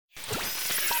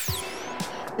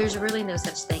there's really no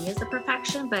such thing as the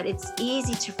perfection, but it's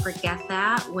easy to forget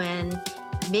that when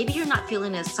maybe you're not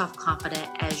feeling as self-confident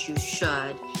as you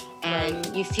should. And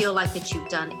Right. you feel like that you've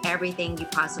done everything you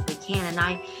possibly can.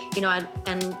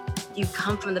 And you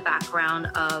come from the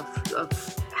background of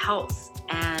health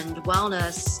and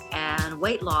wellness and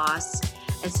weight loss.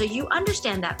 And so you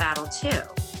understand that battle too.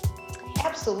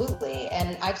 Absolutely.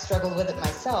 And I've struggled with it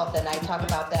myself. And I talk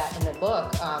about that in the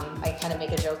book. I kind of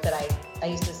make a joke that I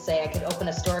used to say I could open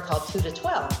a store called 2 to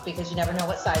 12 because you never know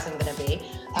what size I'm going to be,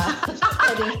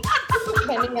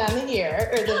 depending on the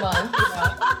year or the month.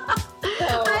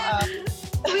 So,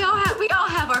 we all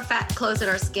have our fat clothes and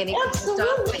our skinny clothes,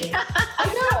 don't we? I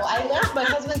know. I laugh. My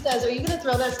husband says, "Are you going to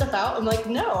throw that stuff out?" I'm like,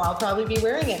 "No, I'll probably be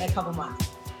wearing it in a couple months."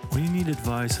 When you need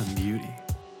advice on beauty,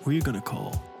 who are you gonna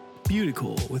call? Beauty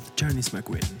Call with Janice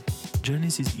McQueen.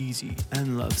 Janice is easy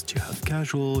and loves to have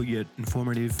casual yet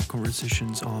informative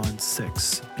conversations on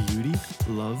sex, beauty,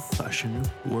 love, fashion,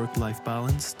 work-life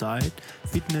balance, diet,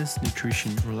 fitness,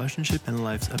 nutrition, relationship, and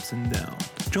life's ups and downs.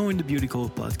 Join the Beauty Call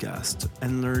podcast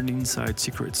and learn inside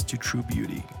secrets to true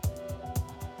beauty.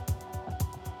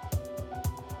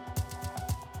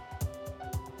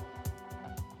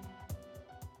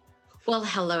 Well,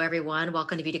 hello, everyone.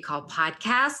 Welcome to Beauty Call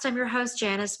Podcast. I'm your host,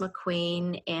 Janice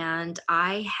McQueen, and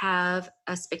I have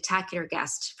a spectacular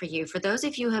guest for you. For those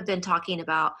of you who have been talking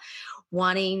about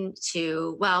wanting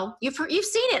to, well, you've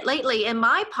seen it lately in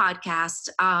my podcast,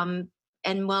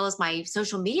 and well as my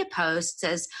social media posts,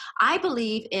 as I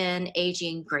believe in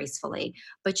aging gracefully.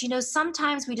 But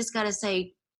sometimes we just got to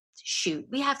say, shoot,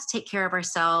 we have to take care of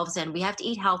ourselves and we have to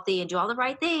eat healthy and do all the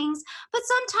right things. But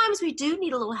sometimes we do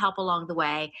need a little help along the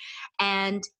way.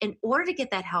 And in order to get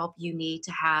that help, you need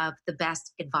to have the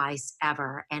best advice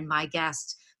ever. And my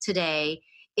guest today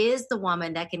is the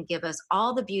woman that can give us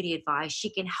all the beauty advice. She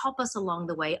can help us along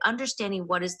the way, understanding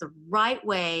what is the right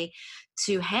way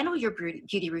to handle your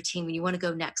beauty routine when you want to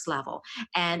go next level.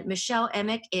 And Michelle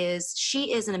Emick is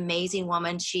an amazing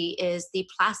woman. She is the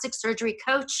plastic surgery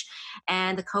coach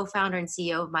and the co-founder and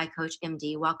CEO of My Coach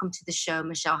MD. Welcome to the show,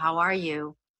 Michelle. How are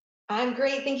you? I'm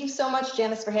great. Thank you so much,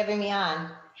 Janice, for having me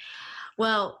on.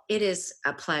 Well, it is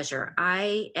a pleasure.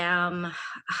 I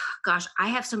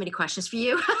have so many questions for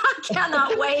you. I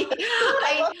cannot wait.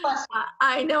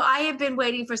 I know I have been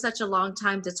waiting for such a long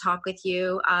time to talk with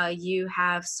you. You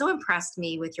have so impressed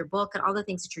me with your book and all the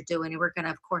things that you're doing. And we're going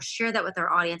to, of course, share that with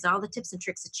our audience, all the tips and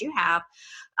tricks that you have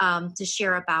to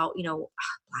share about,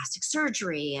 plastic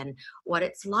surgery and what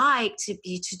it's like to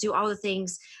do all the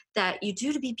things that you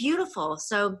do to be beautiful.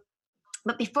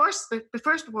 But before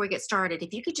we get started,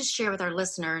 if you could just share with our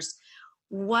listeners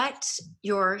what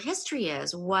your history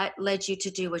is, what led you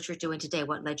to do what you're doing today,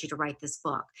 what led you to write this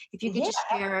book. If you could just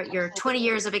share your 20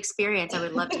 years of experience, I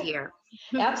would love to hear.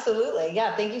 Absolutely.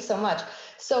 Yeah. Thank you so much.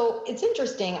 So it's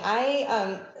interesting.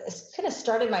 I kind of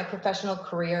started my professional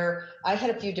career. I had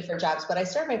a few different jobs, but I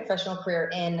started my professional career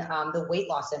in the weight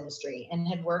loss industry and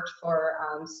had worked for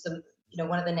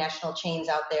one of the national chains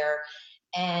out there.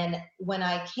 And when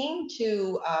I came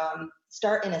to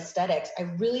start in aesthetics, I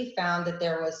really found that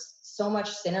there was so much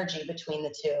synergy between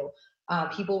the two.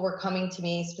 People were coming to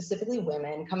me, specifically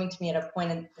women, coming to me at a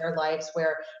point in their lives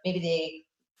where maybe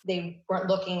they weren't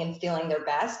looking and feeling their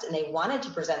best and they wanted to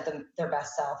present their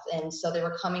best self. And so they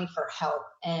were coming for help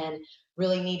and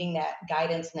really needing that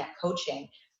guidance and that coaching.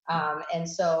 And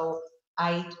so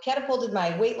I catapulted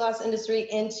my weight loss industry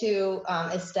into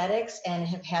aesthetics and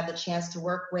have had the chance to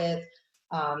work with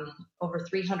over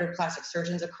 300 plastic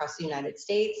surgeons across the United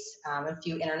States, a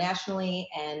few internationally,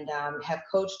 and have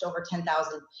coached over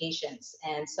 10,000 patients.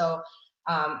 And so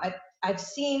I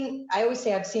always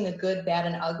say I've seen the good, bad,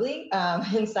 and ugly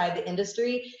inside the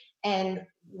industry. And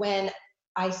when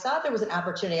I saw there was an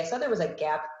opportunity, I saw there was a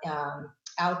gap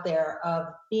out there of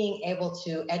being able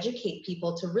to educate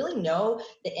people to really know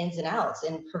the ins and outs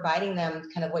and providing them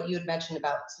kind of what you had mentioned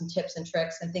about some tips and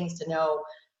tricks and things to know,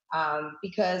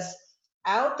 because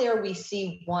out there we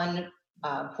see one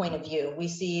point of view. We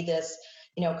see this,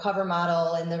 cover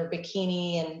model in their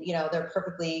bikini and, they're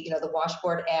perfectly, the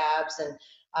washboard abs and,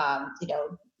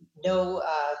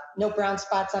 no brown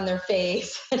spots on their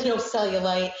face, no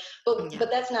cellulite,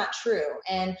 but that's not true.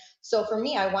 And so for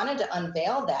me, I wanted to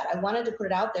unveil that. I wanted to put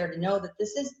it out there to know that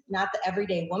this is not the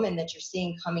everyday woman that you're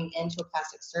seeing coming into a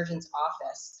plastic surgeon's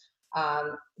office.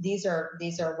 These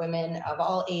are women of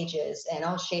all ages and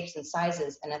all shapes and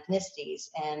sizes and ethnicities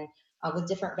and with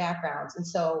different backgrounds. And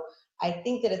so I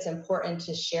think that it's important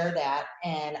to share that.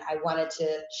 And I wanted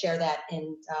to share that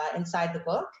inside the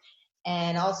book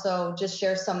and also just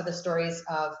share some of the stories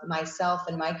of myself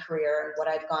and my career and what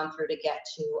I've gone through to get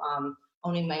to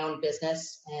owning my own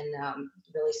business and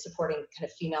really supporting kind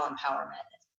of female empowerment.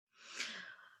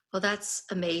 Well, that's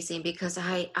amazing because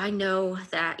I know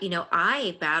that,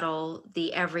 I battle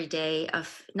the everyday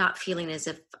of not feeling as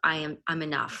if I'm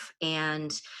enough.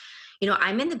 And,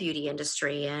 I'm in the beauty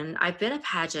industry and I've been a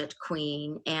pageant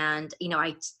queen and,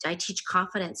 I teach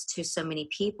confidence to so many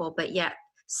people, but yet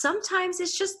sometimes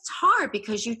it's just hard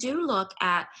because you do look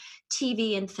at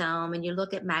TV and film and you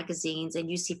look at magazines and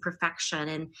you see perfection,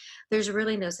 and there's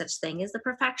really no such thing as the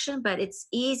perfection, but it's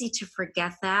easy to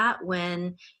forget that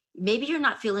when maybe you're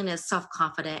not feeling as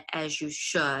self-confident as you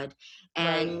should,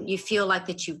 and Right. you feel like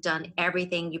that you've done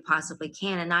everything you possibly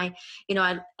can. And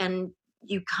and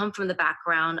you come from the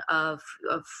background of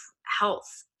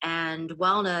health and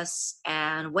wellness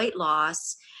and weight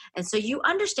loss, and so you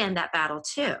understand that battle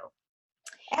too.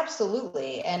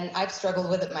 Absolutely. And I've struggled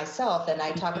with it myself. And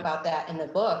I talk Mhm. about that in the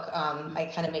book.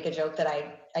 I kind of make a joke that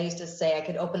I used to say I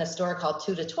could open a store called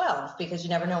 2 to 12 because you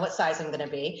never know what size I'm going to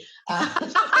be,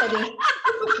 depending,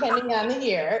 depending on the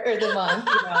year or the month,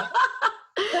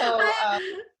 So,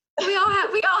 We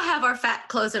all have our fat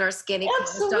clothes and our skinny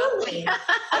clothes, don't we? absolutely.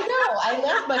 I know. I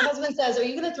laugh. My husband says, "Are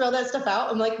you going to throw that stuff out?"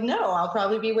 I'm like, "No, I'll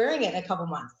probably be wearing it in a couple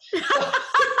months." So,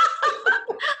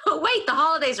 Wait, the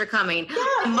holidays are coming.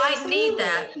 I yes, might need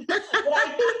that. absolutely. But I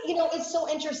think, it's so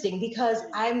interesting because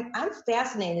I'm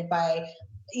fascinated by,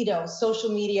 social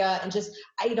media and just,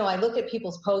 I look at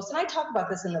people's posts and I talk about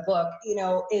this in the book,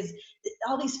 is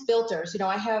all these filters.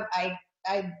 I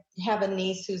have a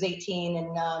niece who's 18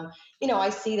 and, I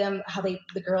see them,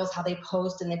 the girls, how they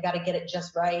post and they've got to get it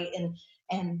just right.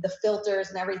 And the filters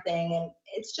and everything. And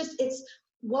it's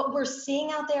what we're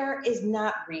seeing out there is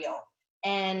not real.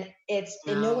 And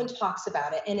no one No. talks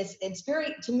about it. And it's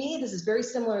very, to me, this is very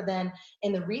similar than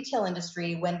in the retail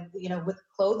industry when, with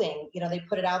clothing, they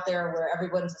put it out there where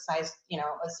everyone's a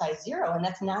size zero, and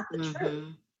that's not the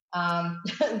truth.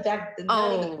 Mhm. In fact,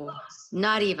 not even Oh, close.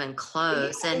 not even Yeah,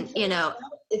 close. and And, so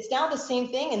it's now the same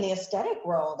thing in the aesthetic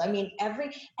world. I mean,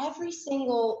 every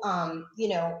single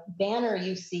banner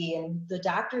you see in the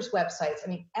doctors' websites. I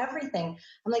mean, everything.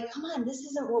 I'm like, come on, this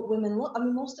isn't what women look. I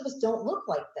mean, most of us don't look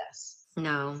like this.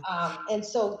 no. And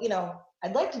so,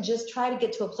 I'd like to just try to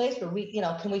get to a place where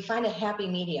can we find a happy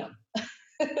medium?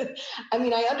 I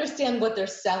mean, I understand what they're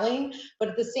selling, but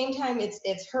at the same time,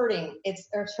 it's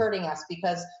hurting us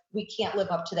because we can't live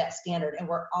up to that standard, and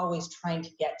we're always trying to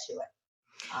get to it.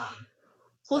 Um,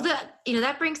 Well, so,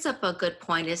 that brings up a good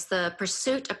point. It's the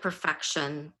pursuit of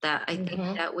perfection that I think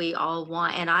mhm. that we all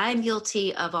want. And I'm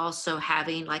guilty of also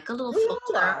having like a little We all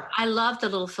filter. are. I love the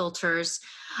little filters.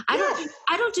 I don't Yes. do,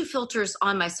 I don't do filters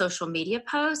on my social media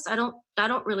posts. I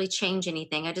don't really change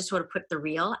anything. I just sort of put the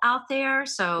real out there.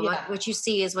 So Yeah. what you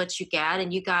see is what you get.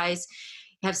 And you guys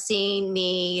have seen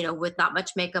me, with not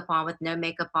much makeup on, with no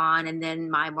makeup on, and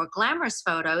then my more glamorous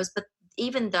photos. But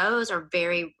even those are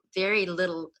very, very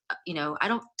little, I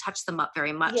don't touch them up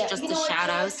very much, Yeah, just you the know what,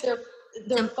 Janice? shadows.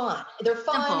 They're Simple. fun. They're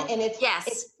fun, Simple. and it's Yes.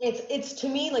 it's it's it's to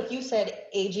me, like you said,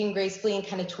 aging gracefully and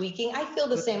kind of tweaking. I feel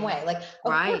the same Mhm. way. Like, of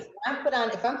course, Right.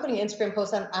 if I'm putting an Instagram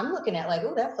post on, I'm looking at like,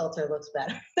 oh, that filter looks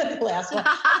better than the last one.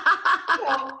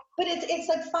 But it's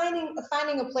like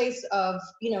finding a place of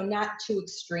not too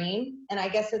extreme. And I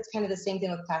guess it's kind of the same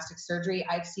thing with plastic surgery.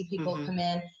 I see people Mhm. come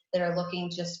in that are looking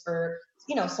just for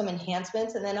some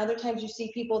enhancements, and then other times you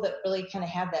see people that really kind of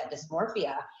have that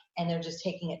dysmorphia and they're just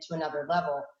taking it to another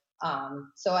level.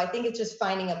 So I think it's just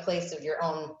finding a place of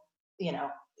you know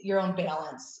your own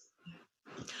balance.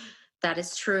 That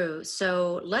is true.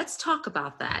 So let's talk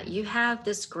about that. You have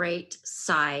this great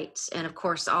site, and of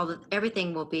course,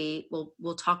 everything will be.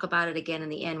 We'll talk about it again in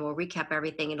the end. We'll recap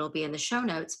everything, and it'll be in the show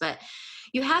notes. But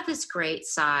you have this great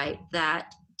site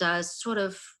that does sort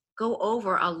of go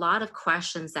over a lot of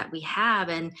questions that we have,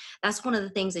 and that's one of the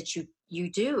things that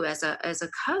you do as a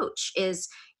coach is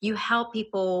you help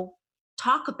people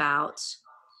talk about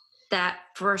that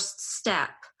first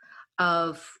step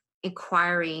of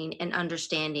inquiring and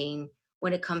understanding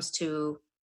when it comes to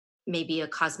maybe a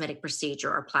cosmetic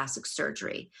procedure or plastic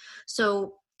surgery.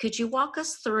 So, could you walk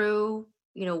us through,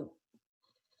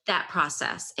 that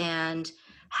process and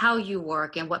how you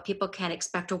work and what people can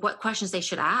expect or what questions they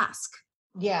should ask?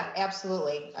 Yeah,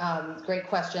 absolutely. Great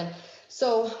question.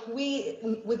 So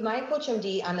with my Coach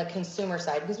MD on the consumer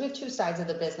side, because we have two sides of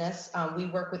the business, we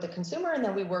work with the consumer and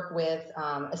then we work with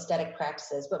aesthetic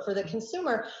practices. But for the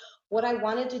consumer, what I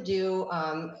wanted to do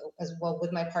as well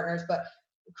with my partners, but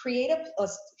create a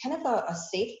kind of a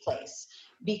safe place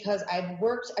because I've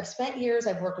spent years,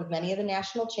 I've worked with many of the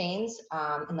national chains.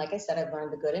 And like I said, I've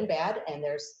learned the good and bad, and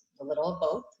there's a little of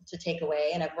both to take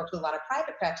away. And I've worked with a lot of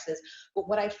private practices. But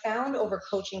what I found over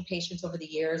coaching patients over the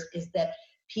years is that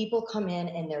people come in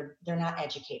and they're not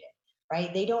educated,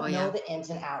 right? They don't know the ins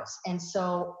and outs. And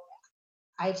so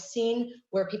I've seen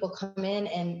where people come in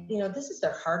and, this is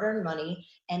their hard-earned money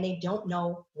and they don't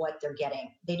know what they're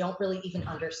getting. They don't really even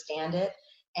understand it.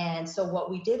 And so what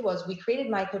we did was we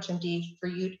created MyCoachMD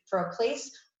for a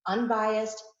place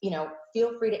unbiased,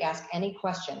 feel free to ask any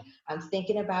question. I'm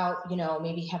thinking about,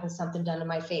 maybe having something done to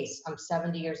my face. I'm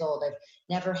 70 years old. I've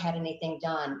never had anything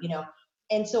done,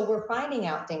 And so we're finding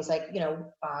out things like,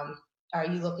 are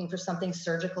you looking for something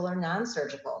surgical or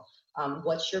non-surgical?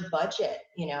 What's your budget?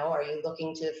 Are you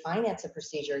looking to finance a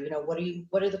procedure?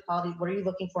 What are the quality? What are you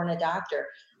looking for in a doctor?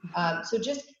 So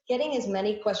just getting as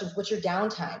many questions, what's your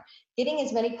downtime? Getting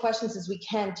as many questions as we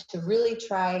can to really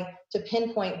try to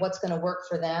pinpoint what's going to work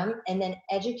for them and then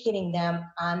educating them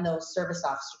on those service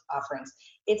offerings.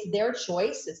 It's their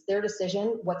choice. It's their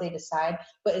decision, what they decide,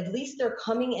 but at least they're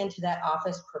coming into that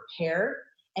office prepared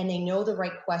and they know the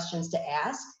right questions to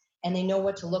ask. And they know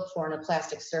what to look for in a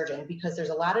plastic surgeon because there's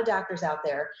a lot of doctors out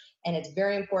there and it's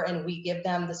very important we give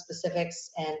them the specifics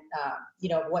and,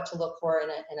 what to look for in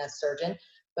a surgeon,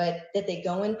 but that they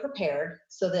go in prepared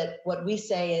so that what we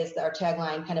say is our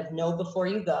tagline kind of know before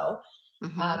you go.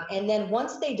 Mm-hmm. And then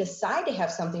once they decide to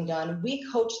have something done, we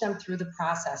coach them through the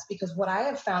process because what I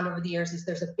have found over the years is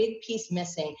there's a big piece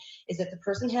missing is that the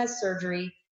person has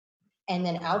surgery and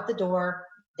then out the door,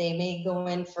 they may go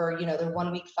in for, their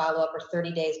 1 week follow-up or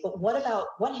 30 days, but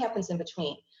what happens in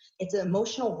between? It's an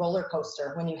emotional roller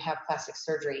coaster when you have plastic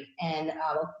surgery and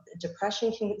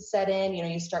depression can set in,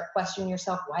 you start questioning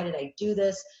yourself, why did I do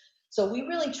this? So we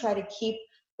really try to keep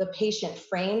the patient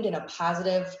framed in a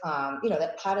positive,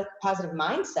 that positive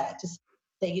mindset to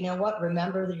say,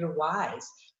 remember your whys,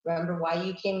 remember why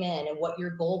you came in and what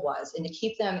your goal was and to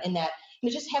keep them in that,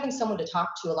 just having someone to talk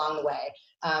to along the way.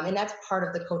 And that's part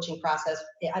of the coaching process.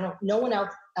 No one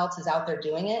else is out there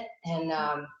doing it. And,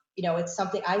 it's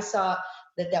something I saw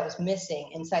that was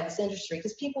missing inside this industry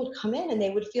because people would come in and they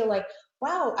would feel like,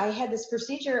 wow, I had this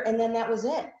procedure and then that was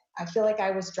it. I feel like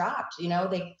I was dropped,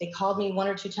 they called me 1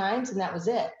 or 2 times and that was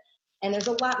it. And there's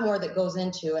a lot more that goes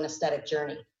into an aesthetic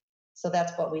journey. So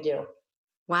that's what we do.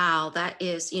 Wow. That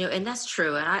is, and that's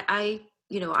true. And I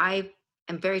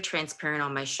am very transparent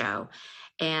on my show.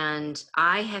 And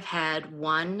I have had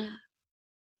one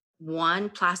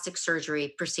plastic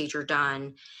surgery procedure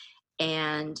done.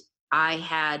 And I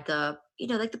had the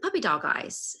puppy dog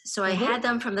eyes. So I had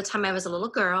them from the time I was a little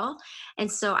girl. And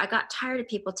so I got tired of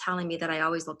people telling me that I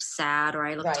always looked sad or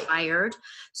I looked tired.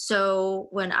 So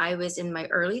when I was in my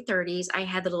early 30s, I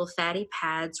had the little fatty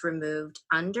pads removed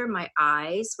under my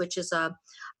eyes, which is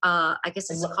I guess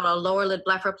it's called a lower lid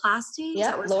blepharoplasty.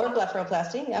 Yeah, lower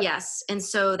blepharoplasty. Yep. Yes. And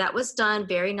so that was done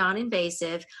very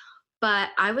non-invasive. But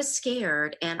I was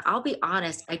scared, and I'll be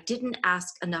honest, I didn't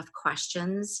ask enough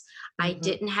questions. Mm-hmm. I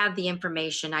didn't have the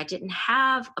information. I didn't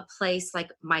have a place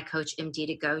like MyCoachMD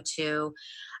to go to.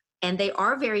 And they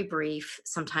are very brief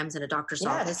sometimes in a doctor's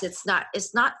office. It's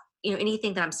not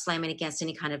anything that I'm slamming against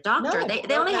any kind of doctor.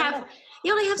 They only have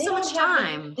so much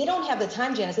time. They don't have the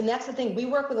time, Janice. And that's the thing. We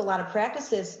work with a lot of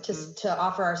practices to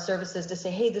offer our services to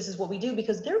say, hey, this is what we do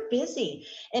because they're busy.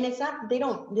 And it's not, they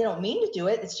don't mean to do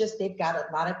it. It's just, they've got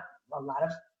a lot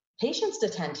of patients to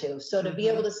tend to. So to be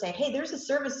able to say, hey, there's a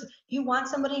service, you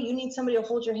need somebody to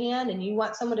hold your hand and you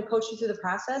want someone to coach you through the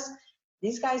process.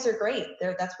 These guys are great.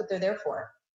 That's what they're there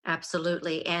for.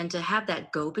 Absolutely. And to have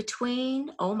that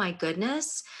go-between, oh my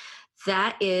goodness,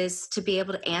 that is to be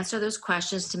able to answer those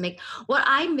questions to make, what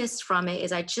I missed from it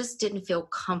is I just didn't feel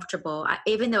comfortable.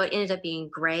 Even though it ended up being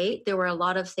great, there were a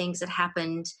lot of things that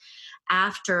happened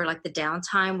after, like the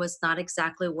downtime was not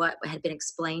exactly what had been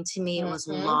explained to me. It was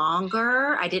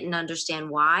longer. I didn't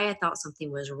understand why. I thought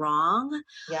something was wrong.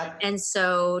 Yep. And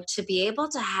so to be able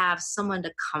to have someone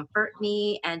to comfort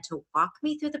me and to walk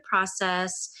me through the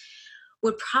process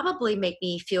would probably make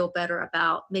me feel better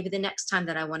about maybe the next time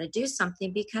that I want to do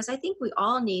something, because I think we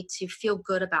all need to feel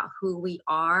good about who we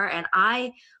are. And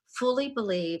I fully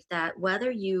believe that whether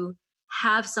you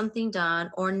have something done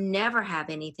or never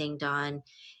have anything done,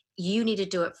 you need to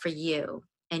do it for you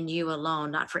and you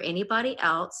alone, not for anybody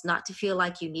else, not to feel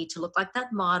like you need to look like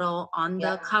that model on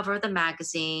the cover of the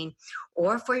magazine,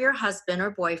 or for your husband or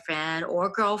boyfriend or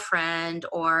girlfriend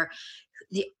or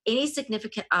any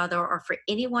significant other, or for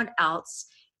anyone else.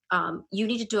 You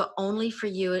need to do it only for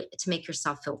you to make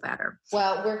yourself feel better.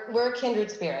 Well, we're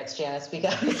kindred spirits, Janice,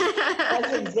 because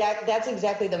that's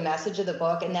exactly the message of the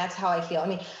book. And that's how I feel. I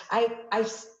mean,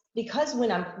 because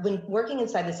when working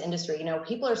inside this industry,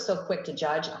 people are so quick to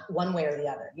judge one way or the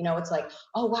other. It's like,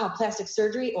 oh wow, plastic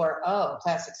surgery, or oh,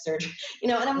 plastic surgery.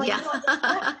 And I'm like, Yeah.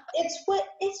 it's not.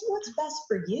 It's what's best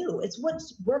for you. It's what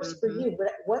works for you.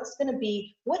 But what's going to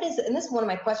be, what is it? And this is one of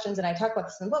my questions, and I talk about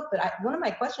this in the book. But one of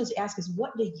my questions to ask is,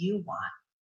 what do you want?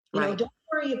 Right. Don't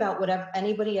worry about whatever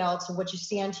anybody else or what you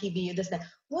see on TV or this and that.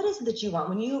 What is it that you want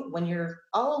when you're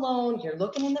all alone? You're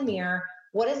looking in the mirror.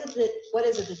 What is it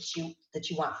that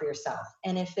you want for yourself?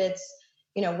 And if it's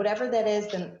whatever that is,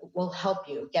 then we'll help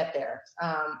you get there.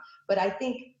 But I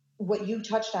think what you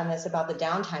touched on this about the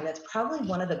downtime, that's probably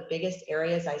one of the biggest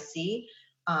areas I see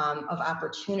of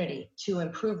opportunity to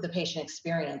improve the patient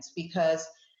experience, because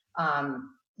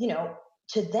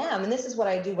to them, and this is what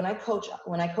I do when I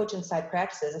coach inside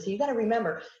practices, I say, you got to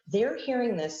remember, they're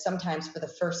hearing this sometimes for the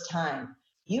first time.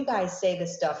 You guys say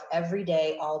this stuff every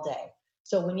day, all day.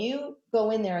 So when you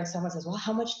go in there and someone says, well,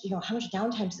 how much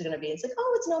downtime is it going to be? It's like,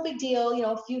 oh, it's no big deal,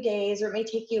 a few days, or it may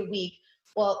take you a week.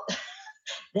 Well,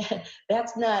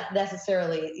 that's not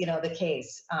necessarily, the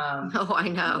case. Oh, I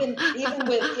know. even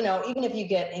with, even if you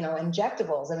get,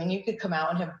 injectables, I mean, you could come out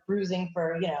and have bruising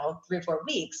for, 3 or 4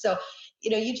 weeks. So,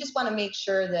 you just want to make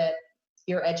sure that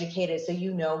you're educated, so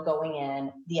going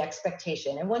in, the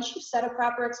expectation. And once you set a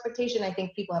proper expectation, I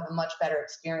think people have a much better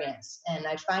experience. And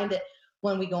I find that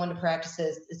when we go into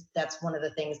practices, that's one of the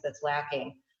things that's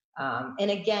lacking. And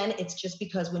again, it's just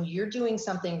because when you're doing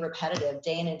something repetitive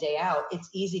day in and day out, it's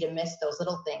easy to miss those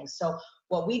little things. So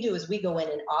what we do is we go in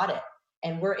and audit,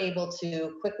 and we're able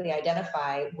to quickly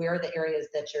identify where are the areas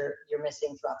that you're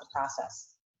missing throughout the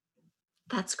process.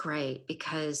 That's great,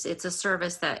 because it's a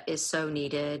service that is so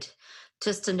needed,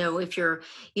 just to know if you're,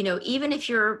 even if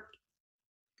you're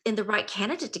in the right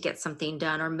candidate to get something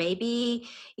done, or maybe,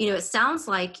 it sounds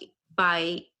like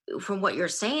from what you're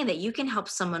saying, that you can help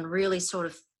someone really sort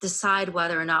of decide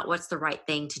whether or not what's the right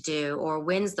thing to do, or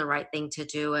when's the right thing to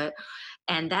do it.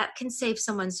 And that can save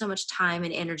someone so much time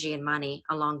and energy and money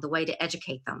along the way to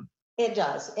educate them. It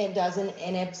does. And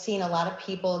I've seen a lot of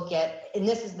people and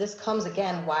this comes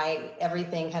again, why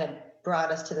everything kind of brought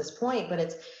us to this point, but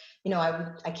it's,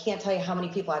 I can't tell you how many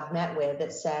people I've met with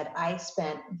that said, I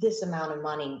spent this amount of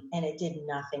money and it did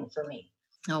nothing for me.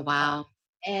 Oh, wow.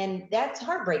 And that's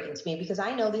heartbreaking to me, because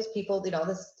I know these people,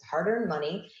 this hard-earned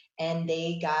money, and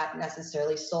they got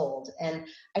necessarily sold. And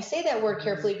I say that word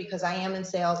carefully, because I am in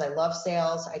sales. I love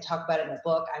sales. I talk about it in the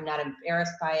book. I'm not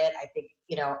embarrassed by it. I think,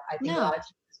 a lot of times,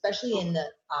 especially in the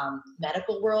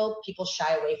medical world, people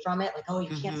shy away from it. Like, oh,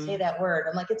 you can't say that word.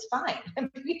 I'm like, it's fine.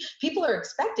 People are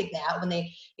expecting that when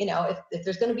they, if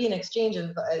there's going to be an exchange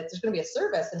of, if there's going to be a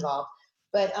service involved.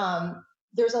 But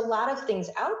there's a lot of things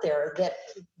out there that,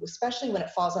 especially when it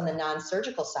falls on the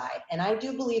non-surgical side. And I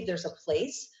do believe there's a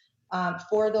place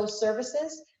for those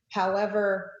services.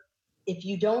 However, if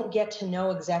you don't get to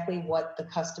know exactly what the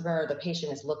customer or the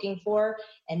patient is looking for,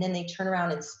 and then they turn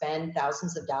around and spend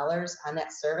thousands of dollars on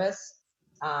that service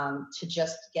to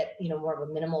just get, more of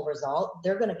a minimal result,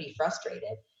 they're going to be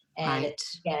frustrated. And it,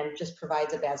 again, just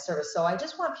provides a bad service. So I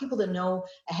just want people to know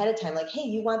ahead of time, like, hey,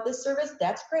 you want this service?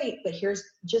 That's great. But here's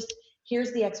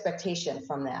the expectation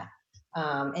from that.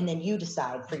 And then you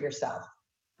decide for yourself.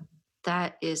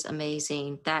 That is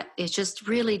amazing. That it just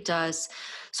really does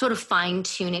sort of fine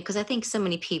tune it, because I think so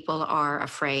many people are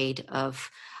afraid of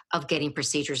getting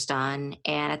procedures done.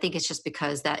 And I think it's just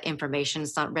because that information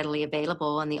is not readily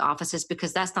available in the offices,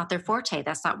 because that's not their forte.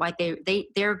 That's not why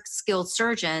they're skilled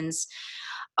surgeons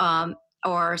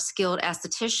or skilled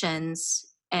estheticians,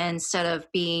 instead of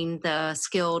being the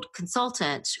skilled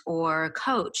consultant or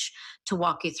coach to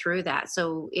walk you through that.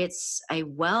 So it's a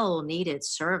well-needed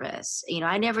service.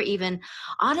 I never even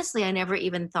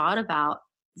thought about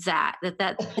that's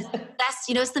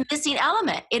it's the missing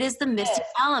element. It is the missing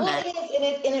element. Well,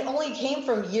 and it only came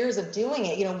from years of doing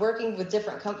it, working with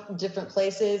different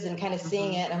places and kind of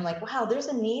seeing it. And I'm like, wow, there's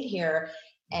a need here.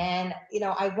 And,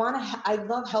 I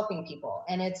love helping people.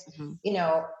 And it's,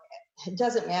 it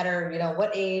doesn't matter, what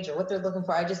age or what they're looking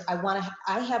for.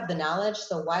 I have the knowledge.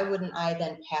 So why wouldn't I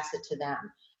then pass it to them?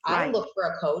 Right. I looked for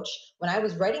a coach. When I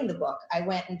was writing the book, I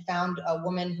went and found a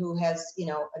woman who has,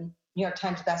 a New York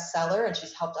Times bestseller, and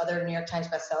she's helped other New York Times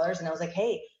bestsellers. And I was like,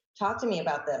 hey, talk to me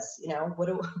about this. What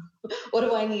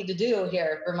do I need to do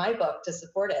here for my book to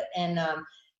support it? And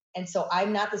so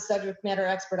I'm not the subject matter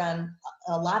expert on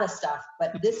a lot of stuff,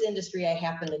 but this industry I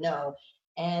happen to know.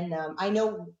 And I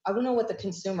know what the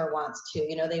consumer wants too.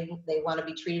 They want to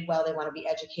be treated well. They want to be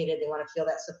educated. They want to feel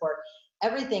that support.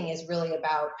 Everything is really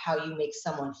about how you make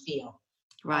someone feel.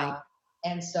 Right.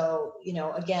 And so,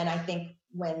 again, I think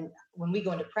when we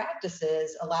go into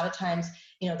practices, a lot of times,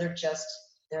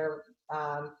 they're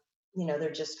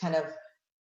they're just kind of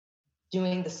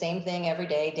doing the same thing every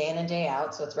day in and day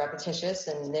out. So it's repetitious,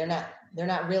 and they're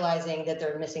not realizing that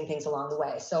they're missing things along the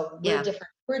way. So we're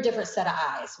different. We're a different set of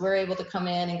eyes. We're able to come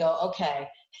in and go, okay,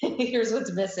 here's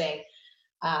what's missing.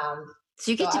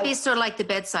 So you get to be sort of like the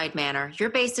bedside manner. You're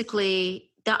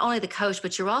basically not only the coach,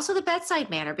 but you're also the bedside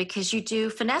manner, because you do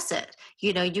finesse it.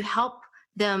 You help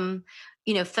them,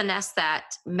 finesse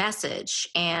that message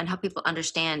and help people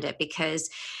understand it, because,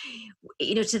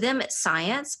 to them it's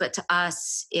science, but to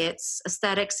us it's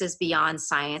aesthetics is beyond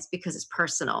science, because it's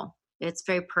personal. It's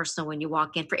very personal when you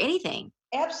walk in for anything.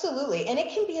 Absolutely. And it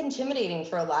can be intimidating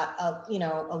for a lot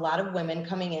of women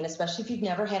coming in, especially if you've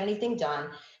never had anything done.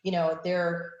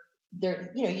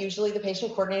 They're usually the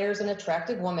patient coordinator is an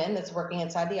attractive woman that's working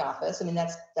inside the office. I mean,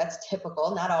 that's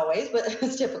typical, not always, but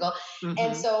it's typical. Mm-hmm.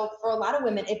 And so for a lot of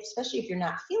women, especially if you're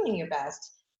not feeling your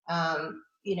best,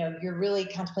 you're really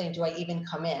contemplating, do I even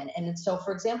come in? And so,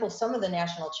 for example, some of the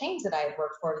national chains that I have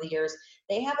worked for over the years,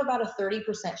 they have about a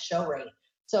 30% show rate.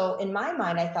 So in my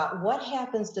mind, I thought, what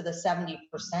happens to the 70%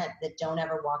 that don't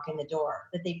ever walk in the door,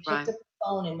 that they picked up the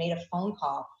phone and made a phone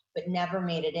call, but never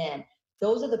made it in?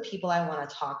 Those are the people I want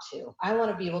to talk to. I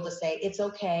want to be able to say, it's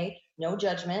okay, no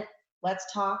judgment. Let's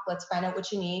talk. Let's find out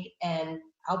what you need, and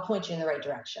I'll point you in the right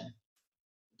direction.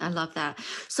 I love that.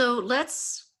 So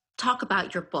let's talk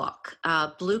about your book,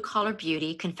 Blue Collar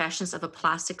Beauty, Confessions of a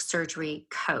Plastic Surgery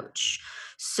Coach.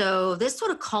 So this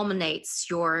sort of culminates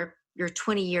your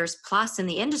 20 years plus in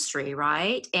the industry,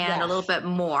 right? And a little bit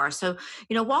more. So,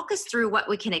 walk us through what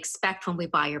we can expect when we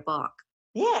buy your book.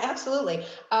 Yeah, absolutely.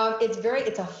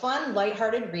 It's a fun,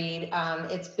 lighthearted read.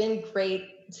 It's been great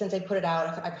since I put it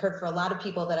out. I've heard for a lot of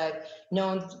people that I've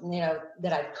known,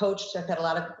 that I've coached. I've had a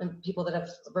lot of people that have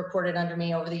reported under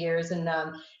me over the years, and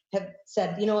have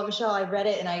said, you know what, Michelle, I read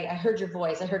it and I heard your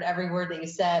voice. I heard every word that you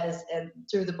said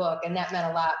through the book, and that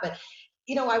meant a lot. But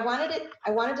I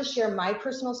wanted to share my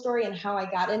personal story and how I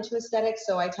got into aesthetics.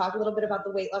 So I talk a little bit about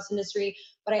the weight loss industry,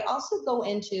 but I also go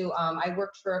into, I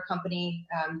worked for a company,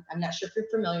 I'm not sure if you're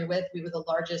familiar with, we were the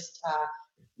largest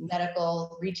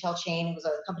medical retail chain. It was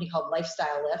a company called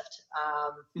Lifestyle Lift.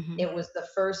 It was the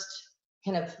first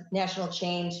kind of national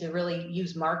chain to really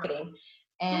use marketing.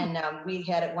 And we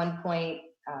had at one point,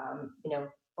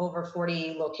 over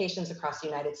 40 locations across the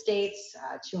United States,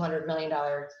 $200 million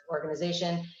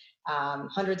organization.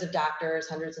 Hundreds of doctors,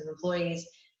 hundreds of employees.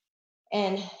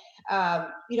 And,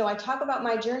 I talk about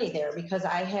my journey there because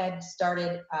I had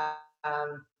started,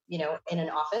 in an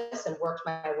office and worked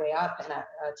my way up and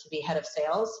to be head of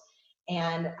sales.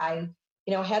 And I,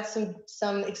 had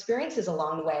some experiences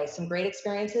along the way, some great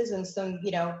experiences and some,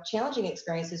 challenging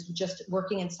experiences just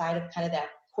working inside of kind of that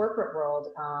corporate world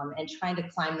and trying to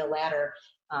climb the ladder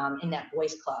in that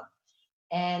boys club.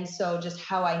 And so just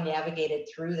how I navigated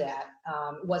through that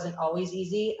wasn't always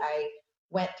easy. I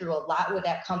went through a lot with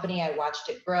that company. I watched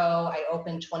it grow. I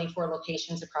opened 24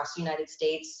 locations across the United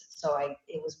States. So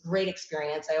it was a great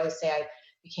experience. I always say I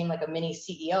became like a mini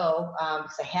CEO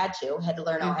because I had to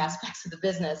learn all aspects of the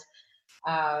business.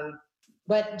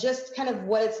 But just kind of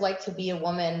what it's like to be a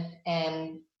woman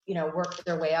and, work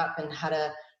their way up and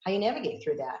how you navigate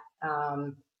through that.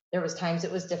 There was times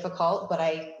it was difficult, but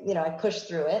I pushed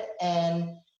through it.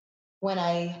 And when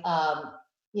I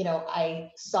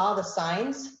saw the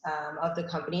signs of the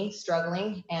company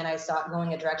struggling, and I saw it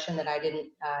going a direction that I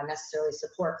didn't necessarily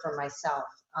support for myself.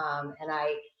 And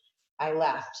I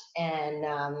left. And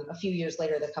a few years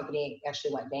later, the company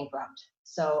actually went bankrupt.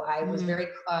 So I was very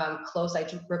close. I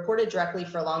reported directly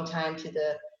for a long time to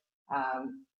the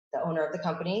owner of the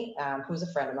company, who's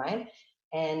a friend of mine.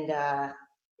 And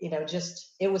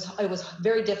it was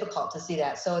very difficult to see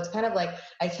that. So it's kind of like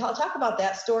I'll talk about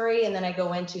that story, and then I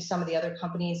go into some of the other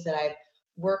companies that I've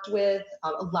worked with.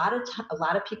 A lot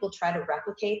of people try to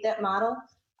replicate that model.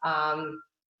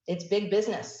 It's big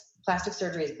business. Plastic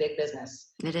surgery is big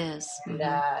business. It is. And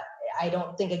I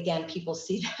don't think, again, people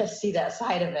see that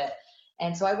side of it.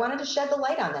 And so I wanted to shed the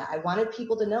light on that. I wanted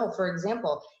people to know, for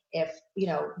example, if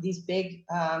these big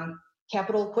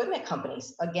capital equipment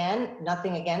companies. Again,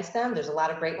 nothing against them. There's a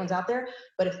lot of great ones out there.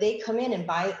 But if they come in and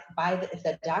if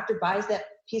the doctor buys that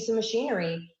piece of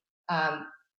machinery,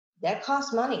 that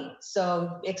costs money.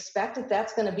 So expect that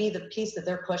that's going to be the piece that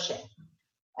they're pushing.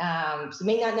 So it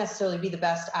may not necessarily be the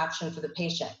best option for the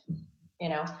patient,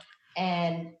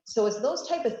 And so it's those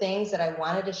type of things that I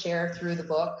wanted to share through the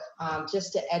book,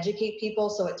 just to educate people.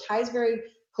 So it ties very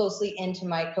closely into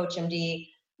my Coach MD,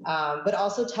 but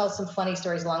also tell some funny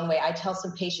stories along the way. I tell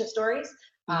some patient stories,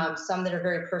 some that are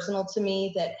very personal to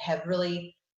me that have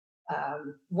really,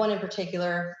 one in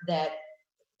particular that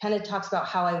kind of talks about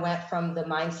how I went from the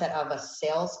mindset of a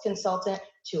sales consultant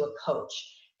to a coach,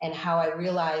 and how I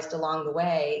realized along the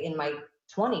way in my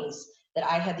 20s that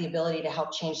I had the ability to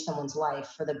help change someone's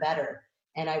life for the better.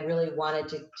 And I really wanted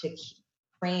to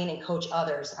train and coach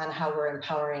others on how we're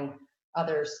empowering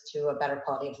others to a better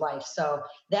quality of life. So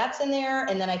that's in there.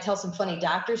 And then I tell some funny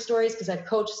doctor stories because I've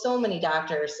coached so many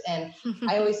doctors. And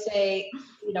I always say,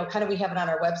 kind of, we have it on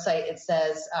our website. It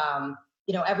says,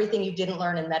 everything you didn't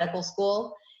learn in medical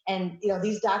school. And,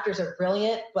 these doctors are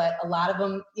brilliant, but a lot of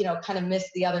them, kind of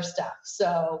miss the other stuff.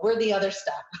 So we're the other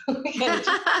stuff.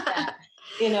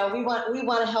 We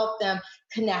want to help them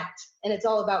connect, and it's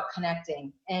all about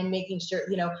connecting and making sure,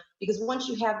 because once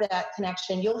you have that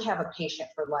connection, you'll have a patient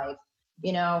for life.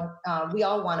 We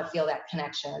all want to feel that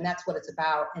connection, and that's what it's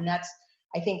about. And that's,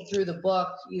 I think, through the book,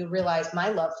 you realize my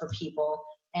love for people,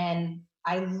 and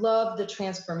I love the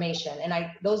transformation. And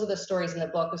those are the stories in the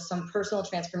book of some personal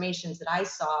transformations that I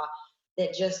saw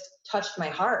that just touched my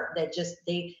heart. That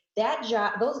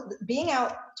job, being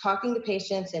out talking to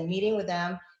patients and meeting with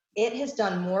them, it has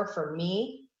done more for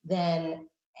me than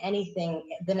anything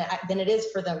than it is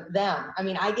for them. I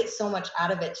mean, I get so much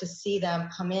out of it to see them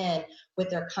come in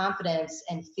with their confidence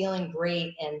and feeling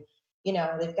great. And,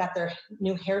 they've got their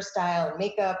new hairstyle and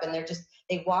makeup, and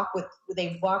they walk with,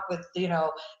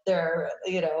 their,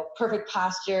 perfect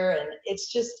posture. And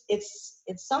it's just, it's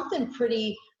something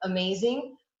pretty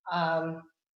amazing.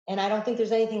 And I don't think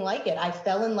there's anything like it. I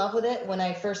fell in love with it when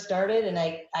I first started, and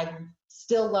I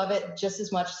still love it just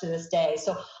as much to this day.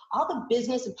 So all the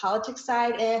business and politics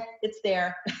side, it's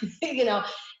there,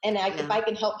 and if I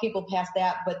can help people past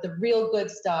that, but the real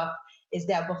good stuff is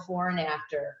that before and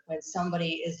after, when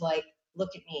somebody is like, look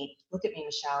at me,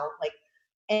 Michelle, like,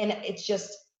 and it's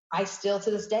just, I still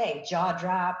to this day, jaw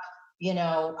drop,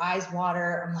 eyes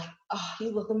water. I'm like, oh,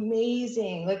 you look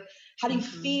amazing. Like, how do you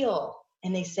feel?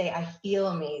 And they say, I feel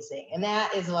amazing. And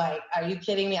that is like, are you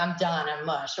kidding me? I'm done. I'm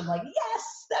mush. I'm like,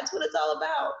 yes, that's what it's all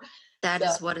about. That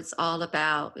is what it's all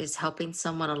about, is helping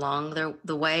someone along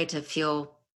the way to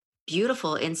feel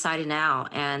beautiful inside and out.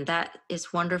 And that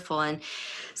is wonderful. And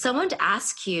someone to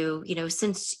ask you,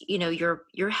 since,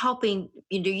 you're helping,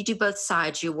 you do both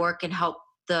sides, you work and help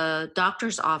the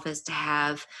doctor's office to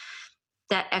have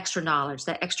that extra knowledge,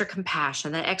 that extra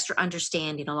compassion, that extra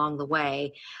understanding along the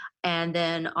way. And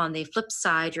then on the flip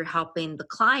side, you're helping the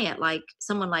client, like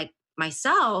someone like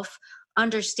myself,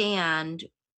 understand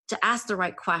to ask the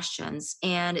right questions.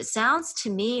 And it sounds to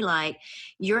me like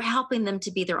you're helping them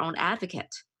to be their own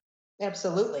advocate.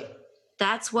 Absolutely.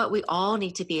 That's what we all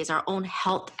need to be, is our own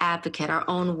health advocate, our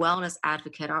own wellness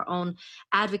advocate, our own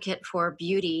advocate for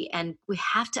beauty. And we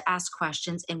have to ask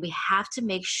questions, and we have to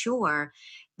make sure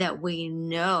that we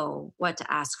know what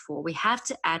to ask for. We have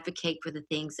to advocate for the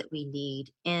things that we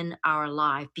need in our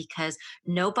life, because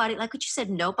nobody, like what you said,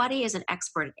 nobody is an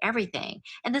expert at everything.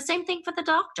 And the same thing for the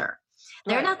doctor.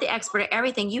 They're Right. not the expert at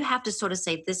everything. You have to sort of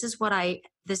say, this is what I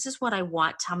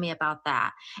want. Tell me about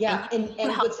that. Yeah. And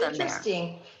help what's them there.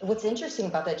 interesting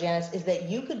about that, Janice, is that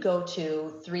you could go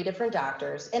to 3 different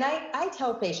doctors. And I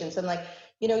tell patients, I'm like,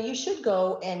 you should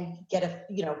go and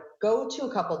go to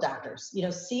a couple doctors,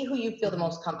 see who you feel the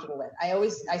most comfortable with.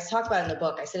 I talk about it in the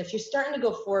book. I said, if you're starting to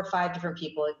go 4 or 5 different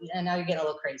people, and now you're getting a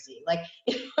little crazy, like,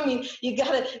 I mean, you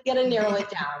gotta narrow it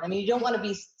down. I mean, you don't want to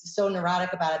be so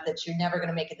neurotic about it that you're never going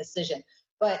to make a decision.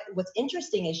 But what's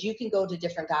interesting is you can go to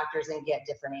different doctors and get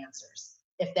different answers,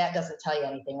 if that doesn't tell you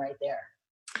anything right there.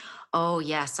 Oh,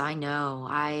 yes, I know.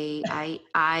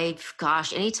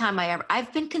 Gosh, anytime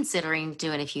I've been considering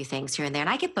doing a few things here and there, and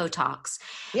I get Botox.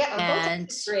 Yeah, And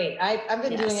Botox is great. I've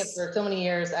been doing it yes, for so many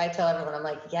years. I tell everyone, I'm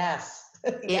like, yes.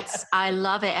 Yes. I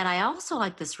love it. And I also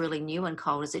like this really new one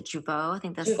called, is it Jeuveau? I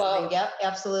think that's Jeuveau, yep,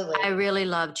 absolutely. I really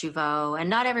love Jeuveau, and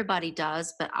not everybody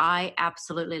does, but I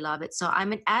absolutely love it. So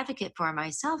I'm an advocate for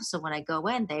myself. So when I go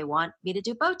in, they want me to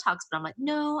do Botox, but I'm like,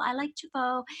 no, I like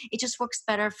Jeuveau. It just works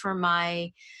better for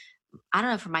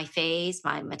for my face,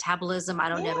 my metabolism. I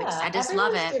don't know. Yeah, I just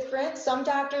love everyone's it. different. Some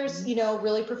doctors,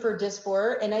 really prefer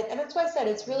Dysport, and that's why I said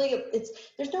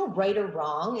there's no right or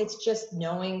wrong. It's just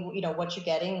knowing, what you're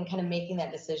getting and kind of making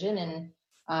that decision. And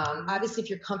obviously, if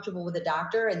you're comfortable with a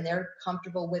doctor and they're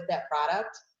comfortable with that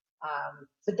product,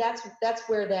 but that's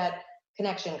where that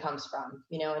connection comes from,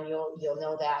 and you'll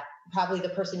know that probably the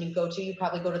person you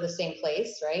probably go to the same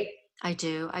place, right? I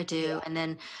do. Yeah. And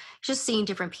then just seeing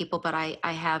different people, but I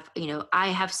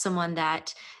have someone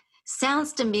that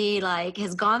sounds to me like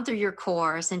has gone through your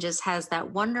course and just has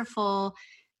that wonderful,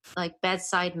 like,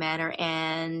 bedside manner.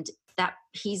 And that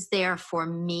he's there for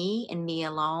me and me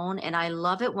alone. And I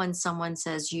love it when someone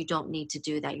says, you don't need to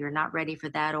do that. You're not ready for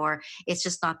that, or it's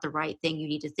just not the right thing. You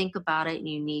need to think about it and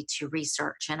you need to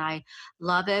research. And I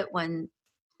love it when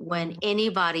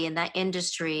anybody in that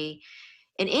industry,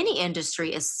 in any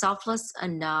industry, is selfless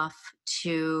enough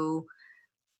to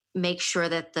make sure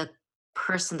that the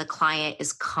person, the client,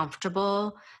 is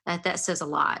comfortable. That says a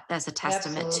lot. That's a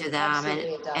testament to them.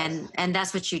 Absolutely it does. And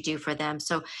that's what you do for them.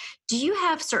 So do you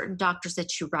have certain doctors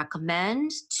that you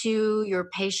recommend to your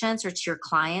patients or to your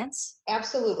clients?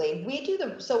 Absolutely.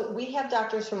 So we have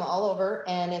doctors from all over.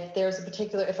 And if there's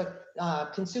if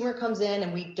a consumer comes in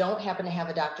and we don't happen to have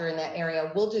a doctor in that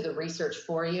area, we'll do the research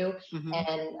for you. Mm-hmm.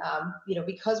 And,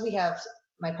 because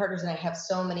my partners and I have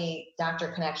so many doctor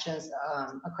connections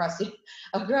across the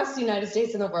United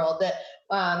States and the world that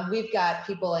we've got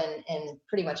people in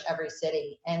pretty much every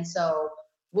city. And so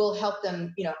we'll help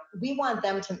them. We want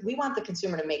the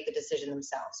consumer to make the decision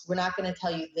themselves. We're not going to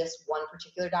tell you this one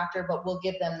particular doctor, but we'll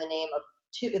give them the name of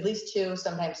at least two,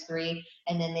 sometimes three,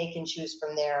 and then they can choose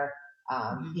from there,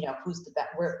 who's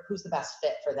the best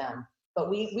fit for them. But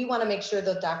we want to make sure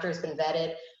the doctor has been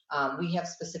vetted. We have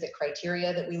specific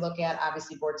criteria that we look at.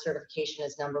 Obviously, board certification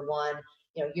is number one.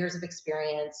 Years of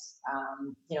experience,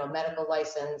 medical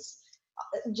license,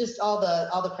 just all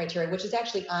the criteria, which is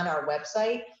actually on our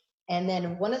website. And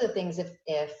then one of the things,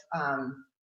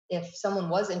 if someone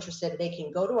was interested, they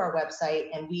can go to our website,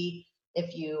 and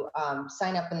if you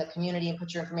sign up in the community and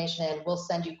put your information in, we'll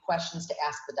send you questions to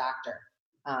ask the doctor.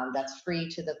 That's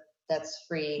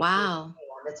free. Wow.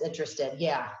 That's interested.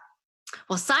 Yeah.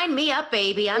 Well, sign me up,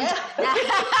 baby.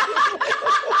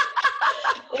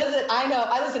 Listen, I know.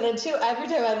 I listen, and too, every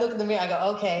time I look in the mirror, I go,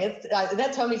 okay,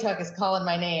 that tummy tuck is calling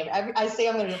my name. I say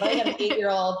I'm going to, but I have an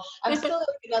 8-year-old. I'm still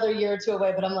another year or two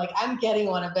away, but I'm like, I'm getting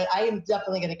one of it. I am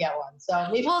definitely going to get one. So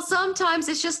maybe. Well, sometimes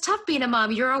it's just tough being a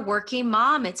mom. You're a working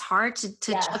mom. It's hard to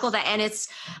Yes. juggle that. And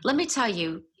let me tell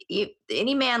you,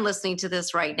 any man listening to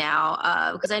this right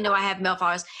now, because I know I have male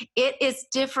followers, it is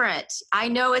different. I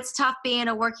know it's tough being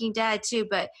a working dad too,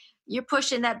 but you're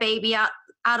pushing that baby out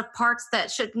of parts that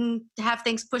shouldn't have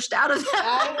things pushed out of them.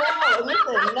 I know.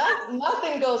 Listen,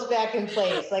 nothing goes back in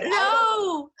place. Like,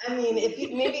 no. I mean, if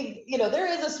you, maybe, there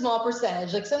is a small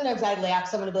percentage. Like sometimes I laugh,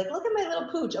 someone will be like, look at my little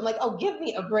pooch. I'm like, oh, give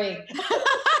me a break.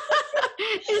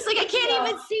 It's like, I can't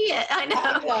even see it. I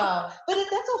know. But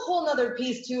that's a whole nother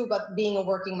piece too about being a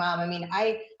working mom. I mean,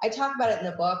 I talk about it in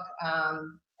the book.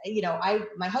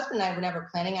 My husband and I were never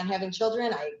planning on having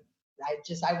children. I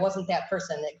wasn't that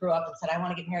person that grew up and said, I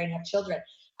want to get married and have children.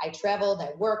 I traveled, I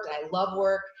worked, and I love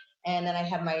work. And then I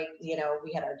had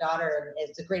we had our daughter, and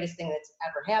it's the greatest thing that's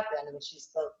ever happened. I mean, she's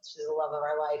the love of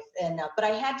our life. And, but I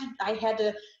had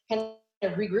to kind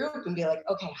of regroup and be like,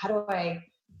 okay, how do I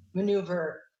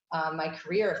maneuver my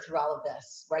career through all of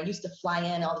this, where I used to fly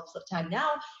in all the time. Now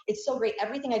it's so great.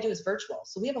 Everything I do is virtual.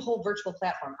 So we have a whole virtual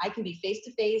platform. I can be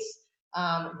face-to-face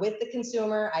with the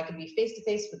consumer. I can be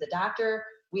face-to-face with the doctor.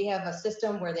 We have a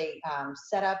system where they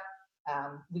set up,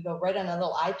 we go right on a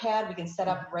little iPad. We can set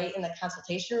up right in the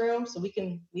consultation room. So we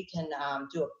can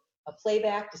do a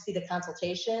playback to see the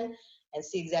consultation and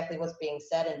see exactly what's being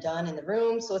said and done in the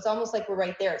room. So it's almost like we're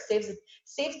right there. It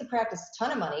saves the practice a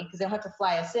ton of money because they don't have to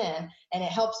fly us in. And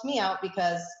it helps me out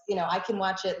because, I can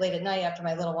watch it late at night after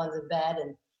my little one's in bed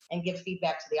and give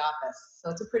feedback to the office. So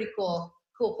it's a pretty cool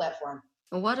platform.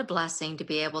 What a blessing to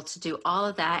be able to do all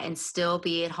of that and still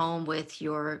be at home with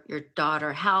your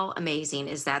daughter. How amazing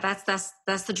is that?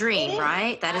 That's the dream,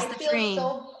 right? That is the dream.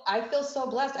 I feel so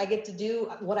blessed. I get to do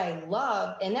what I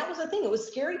love. And that was the thing. It was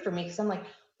scary for me because I'm like,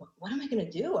 what am I going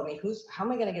to do? I mean, how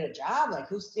am I going to get a job? Like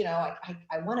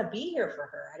I want to be here for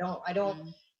her. I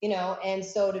don't, and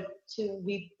so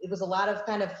it was a lot of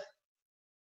kind of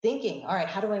thinking, all right,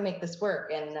 how do I make this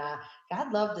work? And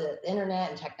God loved the internet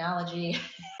and technology.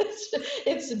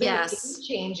 it's been a game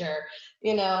changer,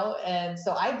 and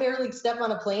so I barely step on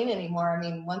a plane anymore. I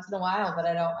mean, once in a while, but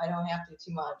I don't have to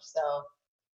too much. So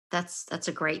that's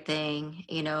a great thing.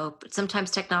 Sometimes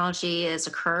technology is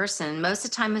a curse and most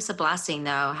of the time it's a blessing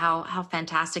though. How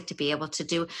fantastic to be able to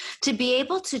do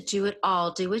it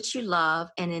all, do what you love,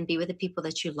 and then be with the people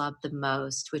that you love the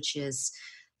most,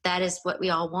 that is what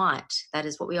we all want.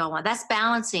 That's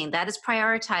balancing. That is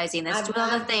prioritizing. That's doing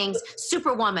other things.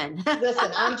 Superwoman.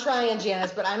 Listen, I'm trying,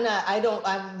 Janice, but I'm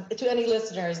to any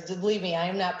listeners, believe me, I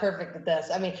am not perfect at this.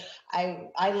 I mean,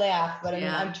 I laugh, but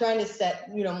I'm trying to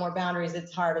set, more boundaries.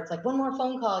 It's hard. It's like one more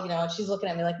phone call, and she's looking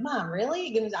at me like, Mom,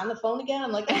 really? You're on the phone again?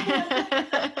 I'm like,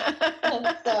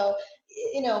 so,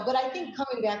 but I think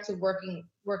coming back to working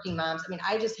moms, I mean,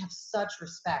 I just have such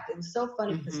respect. It was so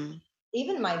funny because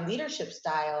even my leadership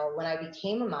style, when I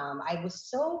became a mom,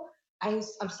 I'm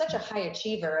such a high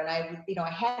achiever, and I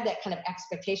had that kind of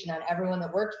expectation on everyone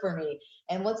that worked for me.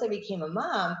 And once I became a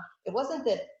mom, it wasn't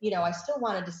that, I still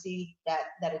wanted to see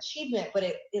that achievement, but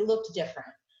it looked different,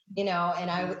 and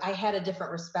I had a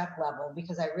different respect level,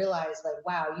 because I realized, like,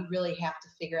 wow, you really have to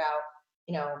figure out,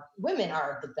 women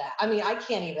are the best. I mean, I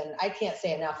can't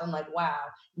say enough. I'm like, wow,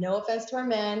 no offense to our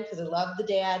men, because I love the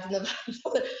dads and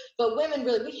but women,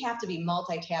 really, we have to be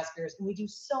multitaskers, and we do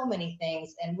so many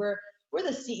things, and we're the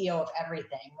CEO of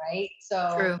everything, right?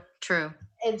 So True.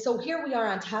 And so here we are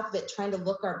on top of it, trying to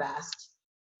look our best,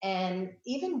 and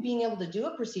even being able to do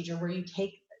a procedure where you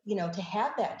take, to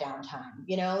have that downtime,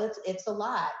 it's a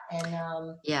lot.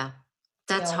 And Yeah,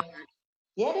 that's hard.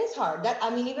 Yeah, it is hard.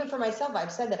 Even for myself,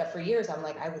 I've said that for years. I'm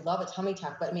like, I would love a tummy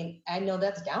tuck, but I know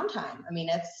that's downtime.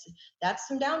 That's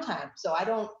some downtime. So I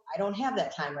don't have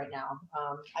that time right now.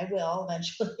 I will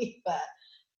eventually, but.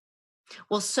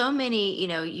 Well, so many,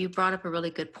 you brought up a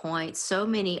really good point. So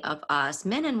many of us,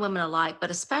 men and women alike,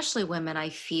 but especially women, I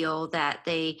feel that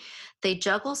they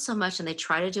juggle so much and they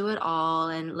try to do it all.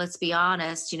 And let's be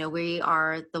honest, we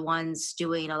are the ones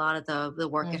doing a lot of the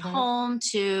work at home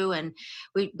too, and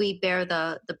we bear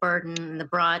the burden and the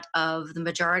brunt of the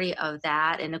majority of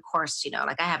that. And of course,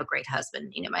 like, I have a great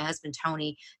husband. My husband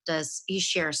Tony he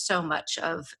shares so much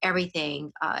of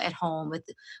everything at home with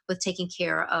taking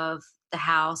care of the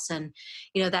house, and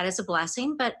that is a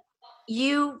blessing. But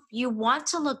you want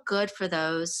to look good for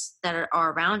those that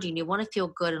are around you, and you want to feel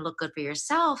good and look good for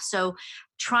yourself. So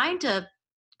trying to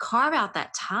carve out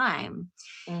that time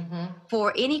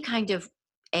for any kind of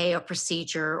a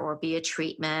procedure, or be a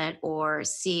treatment, or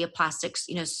see a plastic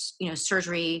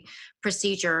surgery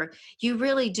procedure, you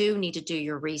really do need to do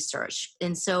your research.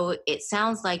 And so it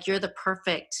sounds like you're the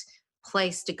perfect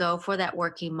place to go for that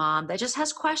working mom that just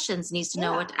has questions, needs to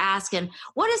know what to ask, and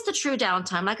what is the true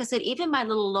downtime. Like I said, even my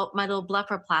little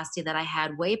blepharoplasty that I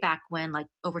had way back when, like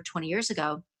over 20 years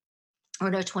ago, or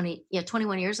no,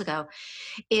 21 years ago,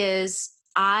 is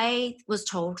I was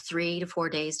told 3 to 4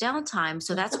 days downtime.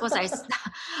 So that's what I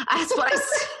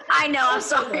know. I'm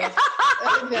sorry. Yeah,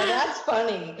 that's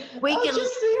funny. Just 3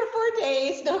 or 4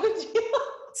 days, no big deal.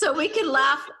 So we can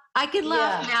laugh. I can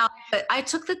laugh now, but I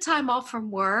took the time off from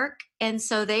work. And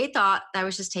so they thought I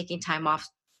was just taking time off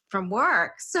from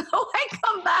work. So I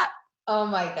come back. Oh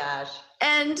my gosh.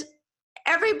 And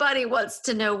everybody wants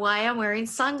to know why I'm wearing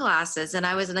sunglasses. And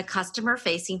I was in a customer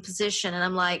facing position. And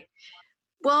I'm like,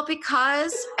 well,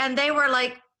 because, and they were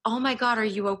like, oh my God, are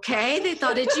you okay? They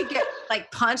thought, did you get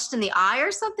like punched in the eye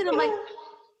or something? I'm like,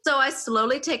 so I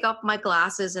slowly take off my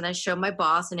glasses and I show my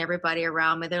boss and everybody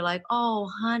around me. They're like, oh,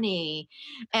 honey.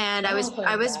 And I was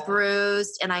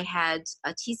bruised, and I had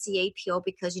a TCA peel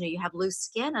because, you have loose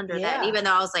skin under that. And even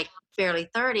though I was like barely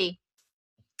 30,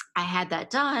 I had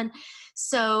that done.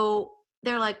 So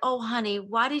they're like, oh, honey,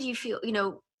 why did you feel,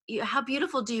 how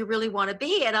beautiful do you really want to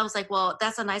be? And I was like, well,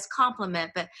 that's a nice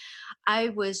compliment, but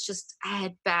I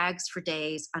had bags for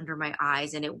days under my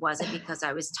eyes, and it wasn't because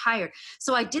I was tired.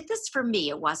 So I did this for me.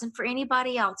 It wasn't for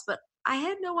anybody else, but I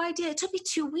had no idea. It took me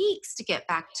 2 weeks to get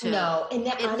back to and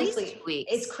that, at honestly, least 2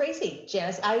 weeks. It's crazy,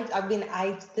 Janice.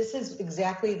 This is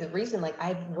exactly the reason. Like,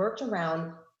 I've worked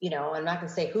around, I'm not going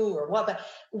to say who or what, but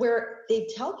where they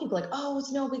tell people like, oh,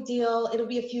 it's no big deal, it'll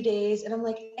be a few days. And I'm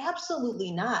like,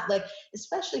 absolutely not. Like,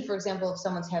 especially, for example, if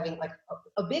someone's having like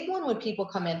a big one, when people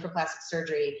come in for plastic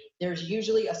surgery, there's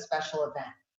usually a special event.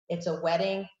 It's a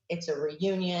wedding, it's a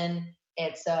reunion,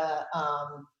 it's a,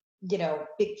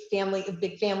 big family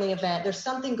event. There's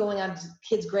something going on,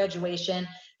 kids' graduation.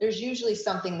 There's usually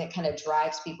something that kind of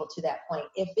drives people to that point.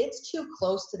 If it's too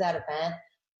close to that event,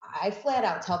 I flat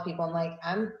out tell people, I'm like,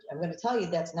 I'm going to tell you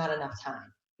that's not enough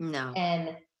time. No.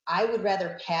 And I would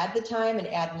rather pad the time and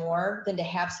add more than to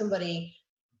have somebody,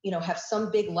 have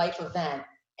some big life event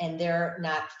and they're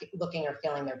not looking or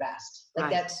feeling their best.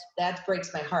 Like, right. That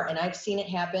breaks my heart. And I've seen it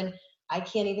happen. I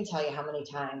can't even tell you how many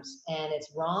times, and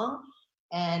it's wrong.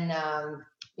 And,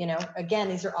 again,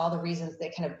 these are all the reasons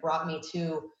that kind of brought me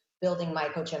to building My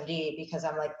Coach MD, because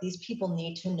I'm like, these people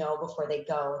need to know before they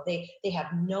go. They have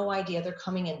no idea. They're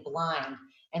coming in blind,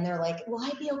 and they're like, will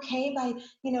I be okay by,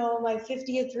 my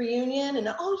 50th reunion?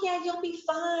 And, oh yeah, you'll be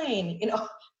fine.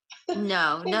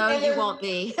 No, you won't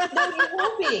be. No, you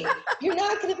won't be. You're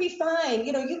not going to be fine.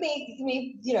 You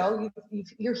may,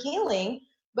 you're healing,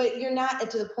 but you're not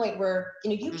to the point where,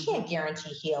 you can't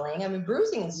guarantee healing. I mean,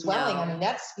 bruising and swelling, No. I mean,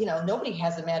 that's, nobody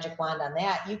has a magic wand on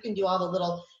that. You can do all the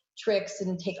little tricks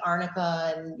and take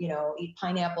arnica and, eat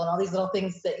pineapple and all these little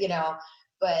things that,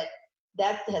 but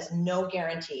that has no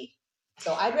guarantee.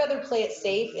 So I'd rather play it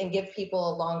safe and give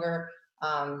people a longer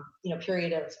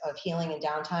period of healing and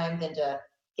downtime than to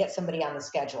get somebody on the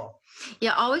schedule.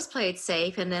 Yeah, always play it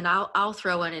safe. And then I'll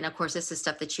throw in, and of course, this is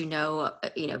stuff that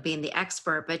being the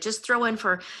expert, but just throw in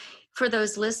for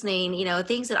those listening,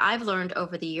 things that I've learned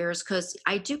over the years, because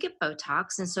I do get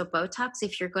Botox. And so Botox,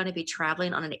 if you're going to be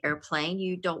traveling on an airplane,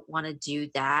 you don't want to do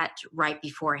that right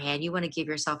beforehand. You want to give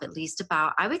yourself at least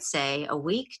about, I would say, a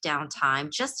week downtime,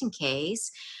 just in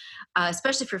case.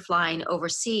 Especially if you're flying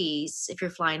overseas, if you're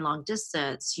flying long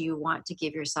distance, you want to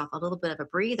give yourself a little bit of a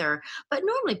breather. But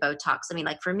normally Botox,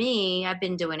 like for me, I've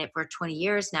been doing it for 20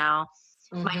 years now.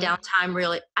 My downtime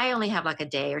really, I only have like a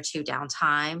day or two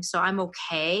downtime, so I'm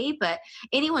okay. But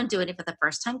anyone doing it for the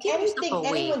first time, give yourself a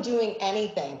week. Anyone doing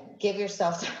anything, give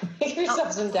yourself some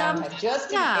downtime,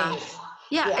 just in case.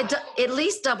 Yeah. At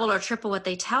least double or triple what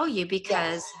they tell you,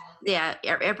 because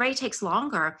everybody takes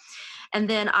longer. And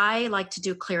then I like to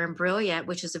do Clear and Brilliant,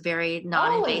 which is a very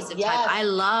non-invasive type. I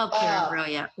love Clear and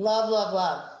Brilliant.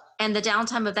 Love. And the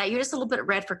downtime of that, you're just a little bit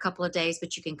red for a couple of days,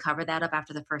 but you can cover that up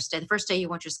after the first day. The first day, you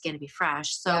want your skin to be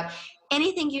fresh. So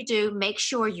anything you do, make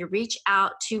sure you reach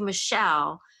out to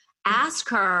Michelle, ask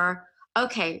her,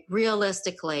 okay,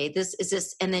 realistically, this is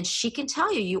this, and then she can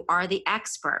tell you are the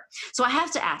expert. So I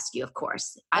have to ask you, of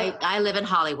course, I live in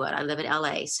Hollywood, I live in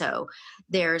LA. So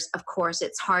there's, of course,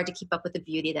 it's hard to keep up with the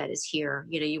beauty that is here.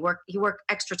 You work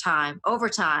extra time,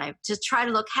 overtime to try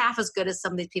to look half as good as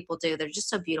some of these people do. They're just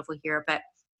so beautiful here, but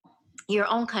your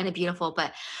own kind of beautiful.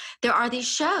 But there are these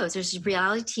shows, there's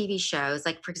reality TV shows,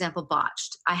 like for example,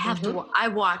 Botched. I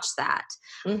watch that.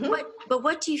 But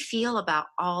what do you feel about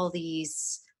all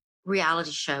these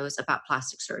reality shows about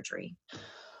plastic surgery?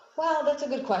 Well, that's a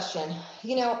good question.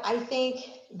 I think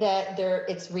that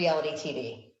it's reality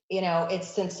TV.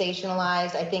 It's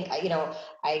sensationalized. I think,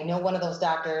 I know one of those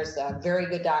doctors, a very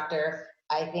good doctor.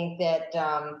 I think that,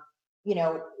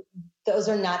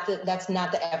 that's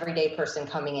not the everyday person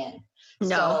coming in.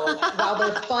 No. So while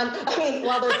they're fun, fun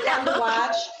to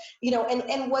watch,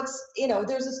 and what's,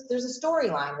 there's a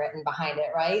storyline written behind it,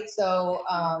 right? So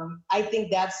I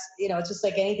think that's, it's just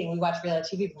like anything. We watch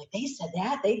reality TV, like they said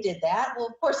that, they did that. Well,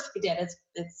 of course they did.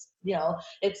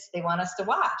 They want us to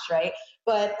watch, right?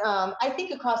 But I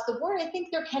think across the board, I think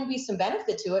there can be some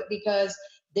benefit to it because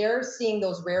they're seeing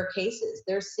those rare cases.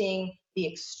 They're seeing the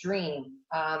extreme.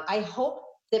 I hope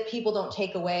that people don't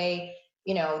take away,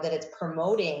 that it's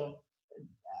promoting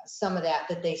some of that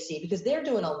they see, because they're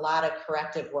doing a lot of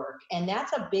corrective work. And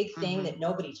that's a big thing that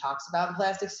nobody talks about in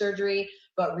plastic surgery.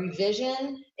 But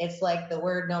revision, it's like the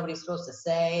word nobody's supposed to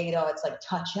say, it's like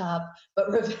touch up.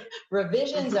 But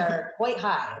revisions are quite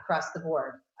high across the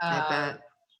board. I bet.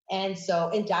 And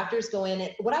doctors go in.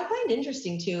 What I find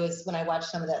interesting too is when I watch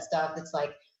some of that stuff, it's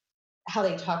like how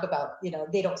they talk about,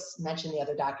 they don't mention the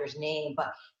other doctor's name,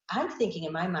 but I'm thinking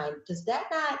in my mind, does that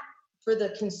not, for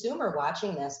the consumer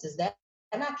watching this, does that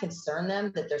not concern them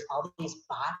that there's all these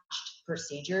botched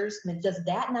procedures? Does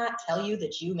that not tell you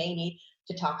that you may need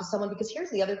to talk to someone? Because here's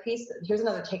the other piece. Here's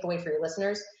another takeaway for your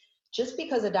listeners. Just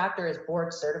because a doctor is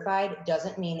board certified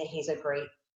doesn't mean that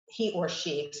he or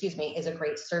she is a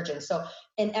great surgeon. So,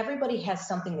 and everybody has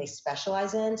something they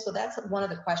specialize in. So that's one of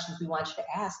the questions we want you to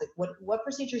ask. Like, what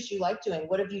procedures do you like doing?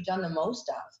 What have you done the most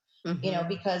of?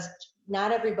 Because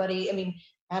not everybody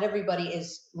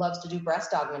loves to do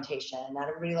breast augmentation. Not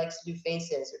everybody likes to do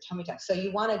faces or tummy tucks. So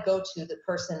you want to go to the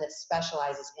person that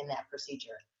specializes in that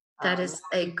procedure. That is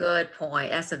a good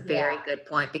point. That's a very good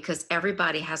point, because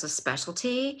everybody has a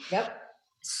specialty. Yep.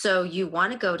 So you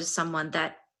want to go to someone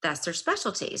that's their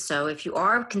specialty. So if you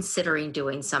are considering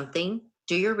doing something,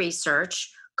 do your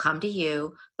research, come to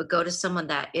you, but go to someone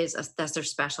that's their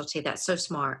specialty. That's so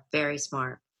smart, very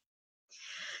smart.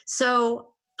 So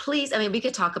please, we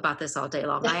could talk about this all day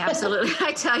long.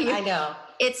 I tell you, I know.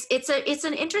 It's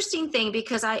an interesting thing,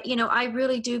 because I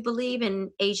really do believe in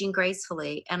aging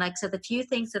gracefully. And like I said, the few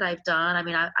things that I've done,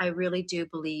 I really do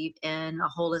believe in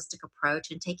a holistic approach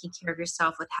and taking care of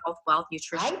yourself with health, wealth,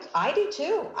 nutrition. I do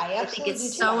too. I think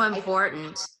it's so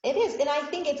important. It is. And I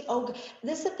think it's okay.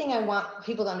 This is the thing I want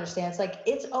people to understand. It's like,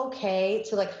 it's okay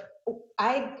to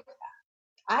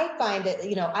I find it,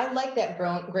 I like that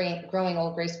growing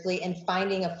old gracefully and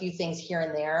finding a few things here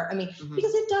and there.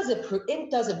 Because it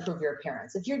does improve your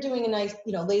appearance. If you're doing a nice,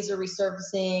 laser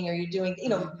resurfacing, or you're doing,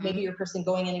 maybe you're a person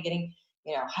going in and getting,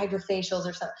 hydrofacials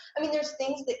or something. There's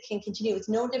things that can continue. It's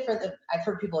no different than, I've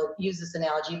heard people use this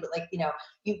analogy, but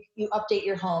you update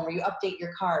your home or you update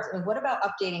your cars. What about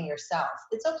updating yourself?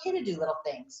 It's okay to do little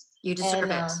things. You deserve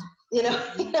it. We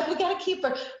got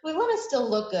to we want to still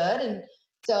look good. And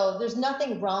so there's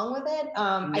nothing wrong with it.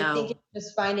 No. I think it's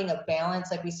just finding a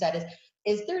balance, like we said, is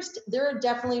is there are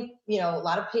definitely, a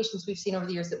lot of patients we've seen over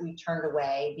the years that we've turned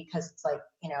away because it's like,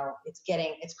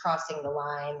 it's crossing the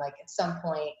line, like at some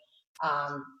point.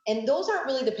 And those aren't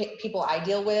really the people I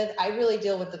deal with. I really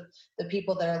deal with the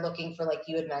people that are looking for, like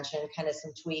you had mentioned, kind of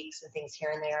some tweaks and things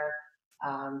here and there.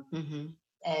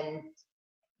 And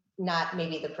not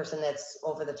maybe the person that's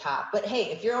over the top, but hey,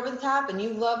 if you're over the top and you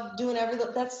love doing everything,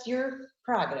 that's your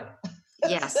prerogative.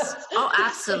 Yes. Oh,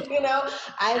 absolutely.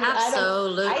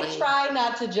 Absolutely. I try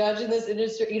not to judge in this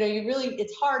industry.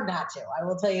 It's hard not to, I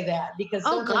will tell you that, because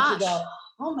sometimes you go,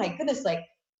 oh my goodness, like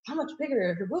how much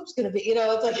bigger are her boobs going to be?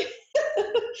 It's like,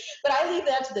 but I leave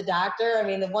that to the doctor. I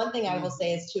mean, the one thing I will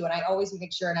say is too, and I always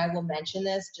make sure, and I will mention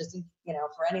this just,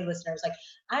 for any listeners, like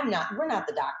we're not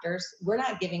the doctors. We're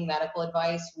not giving medical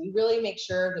advice. We really make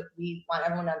sure that we want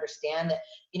everyone to understand that,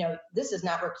 this does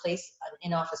not replace an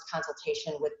in-office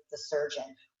consultation with the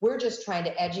surgeon. We're just trying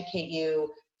to educate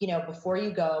you, before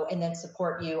you go, and then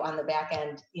support you on the back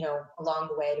end, along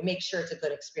the way to make sure it's a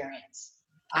good experience.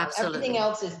 Absolutely. Everything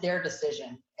else is their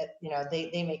decision.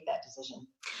 They make that decision.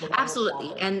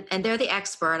 Absolutely. And they're the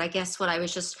expert. I guess what I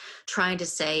was just trying to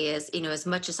say is, as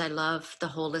much as I love the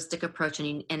holistic approach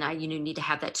and I, need to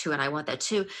have that too. And I want that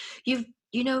too. You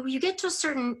get to a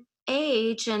certain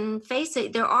age, and face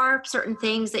it, there are certain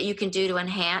things that you can do to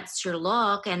enhance your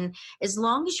look. And as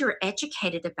long as you're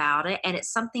educated about it and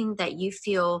it's something that you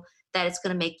feel that it's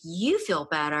going to make you feel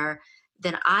better,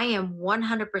 then I am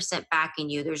 100% backing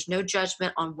you. There's no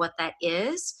judgment on what that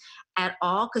is at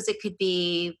all, because it could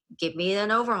be, give me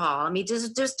an overhaul. I mean,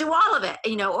 just do all of it,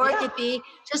 or It could be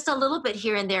just a little bit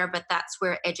here and there, but that's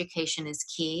where education is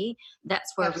key.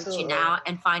 That's where reaching out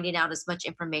and finding out as much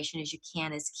information as you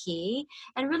can is key,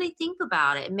 and really think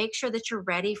about it and make sure that you're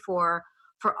ready for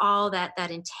all that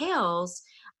entails.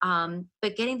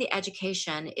 But getting the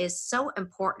education is so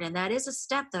important. And that is a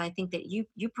step that I think that you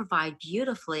provide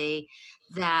beautifully,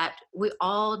 that we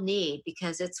all need,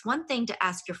 because it's one thing to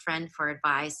ask your friend for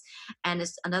advice, and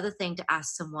it's another thing to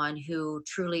ask someone who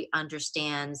truly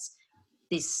understands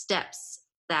these steps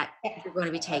that you're going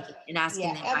to be taking, and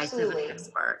asking the advice of an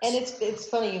expert. And it's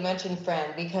funny you mentioned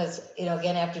friend, because,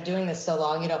 again, after doing this so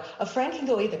long, a friend can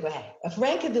go either way. A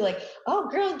friend could be like, oh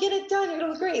girl, get it done, you're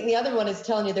doing great. And the other one is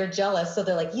telling you they're jealous. So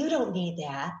they're like, you don't need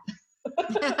that.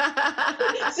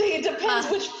 So it depends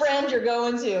which friend you're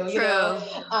going to,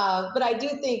 but I do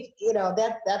think,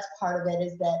 that's part of it,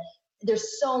 is that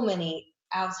there's so many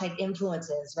outside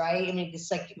influences, right? I mean, it's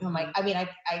like,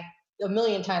 I a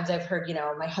million times I've heard,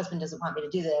 my husband doesn't want me to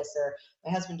do this, or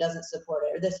my husband doesn't support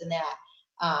it, or this and that,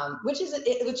 which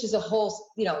is a whole,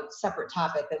 separate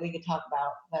topic that we could talk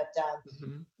about, but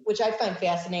which I find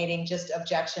fascinating, just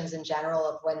objections in general,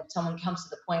 of when someone comes to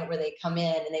the point where they come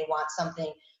in and they want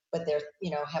something, but they're,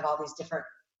 have all these different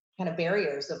kind of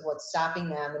barriers of what's stopping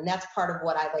them. And that's part of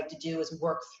what I like to do, is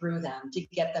work through them to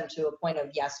get them to a point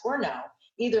of yes or no,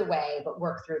 either way, but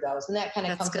work through those. And that kind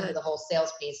of comes into the whole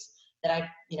sales piece that I,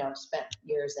 spent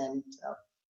years in. So.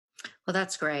 Well,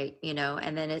 that's great,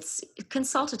 and then it's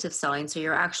consultative selling. So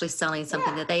you're actually selling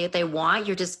something that they want.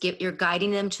 You're guiding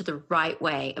them to the right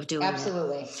way of doing it.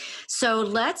 Absolutely. So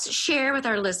let's share with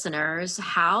our listeners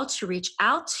how to reach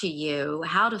out to you,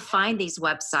 how to find these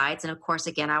websites. And of course,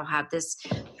 again, I'll have this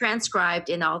transcribed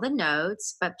in all the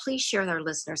notes, but please share with our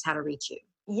listeners how to reach you.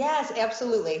 Yes,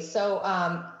 absolutely. So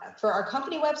for our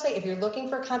company website, if you're looking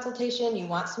for a consultation, you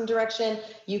want some direction,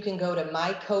 you can go to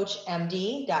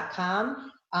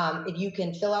mycoachmd.com. If you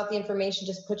can fill out the information,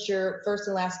 just put your first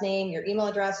and last name, your email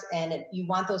address, and if you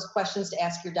want those questions to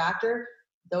ask your doctor,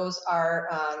 those are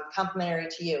complimentary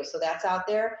to you. So that's out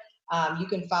there. You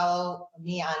can follow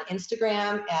me on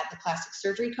Instagram at The Plastic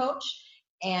Surgery Coach.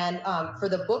 And for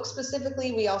the book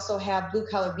specifically, we also have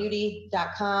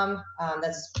bluecollarbeauty.com.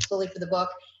 That's solely for the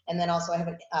book. And then also I have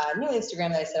a new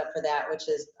Instagram that I set up for that, which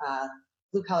is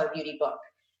Blue Collar Beauty Book.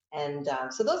 And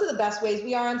so those are the best ways.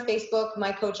 We are on Facebook,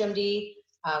 My Coach MD.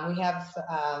 I'm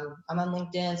on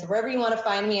LinkedIn. So wherever you want to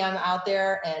find me, I'm out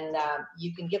there. And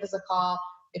you can give us a call.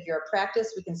 If you're a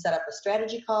practice, we can set up a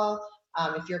strategy call.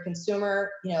 If you're a consumer,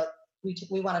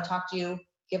 we want to talk to you,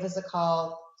 give us a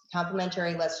call.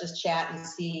 Complimentary. Let's just chat and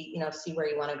see where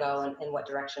you want to go and what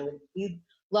direction. We'd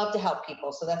love to help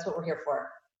people. So that's what we're here for.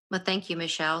 Well, thank you,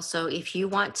 Michelle. So if you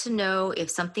want to know if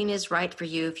something is right for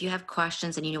you, if you have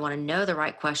questions and you want to know the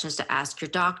right questions to ask your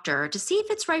doctor to see if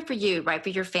it's right for you, right for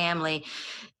your family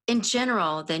in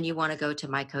general, then you want to go to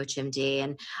My Coach MD.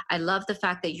 And I love the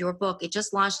fact that your book, it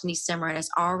just launched in December and it's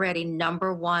already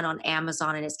 #1 on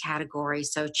Amazon in its category.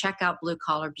 So check out Blue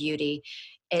Collar Beauty.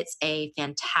 It's a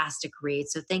fantastic read.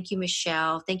 So thank you,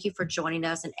 Michelle. Thank you for joining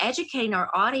us and educating our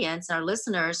audience and our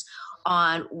listeners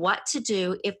on what to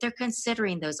do if they're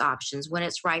considering those options when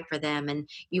it's right for them. And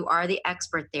you are the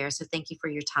expert there. So thank you for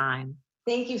your time.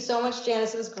 Thank you so much,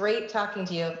 Janice. It was great talking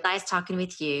to you. Nice talking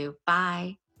with you.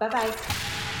 Bye. Bye-bye.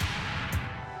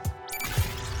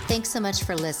 Thanks so much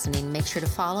for listening. Make sure to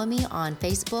follow me on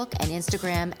Facebook and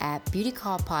Instagram at Beauty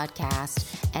Call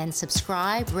Podcast and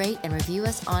subscribe, rate, and review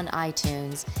us on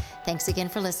iTunes. Thanks again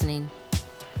for listening.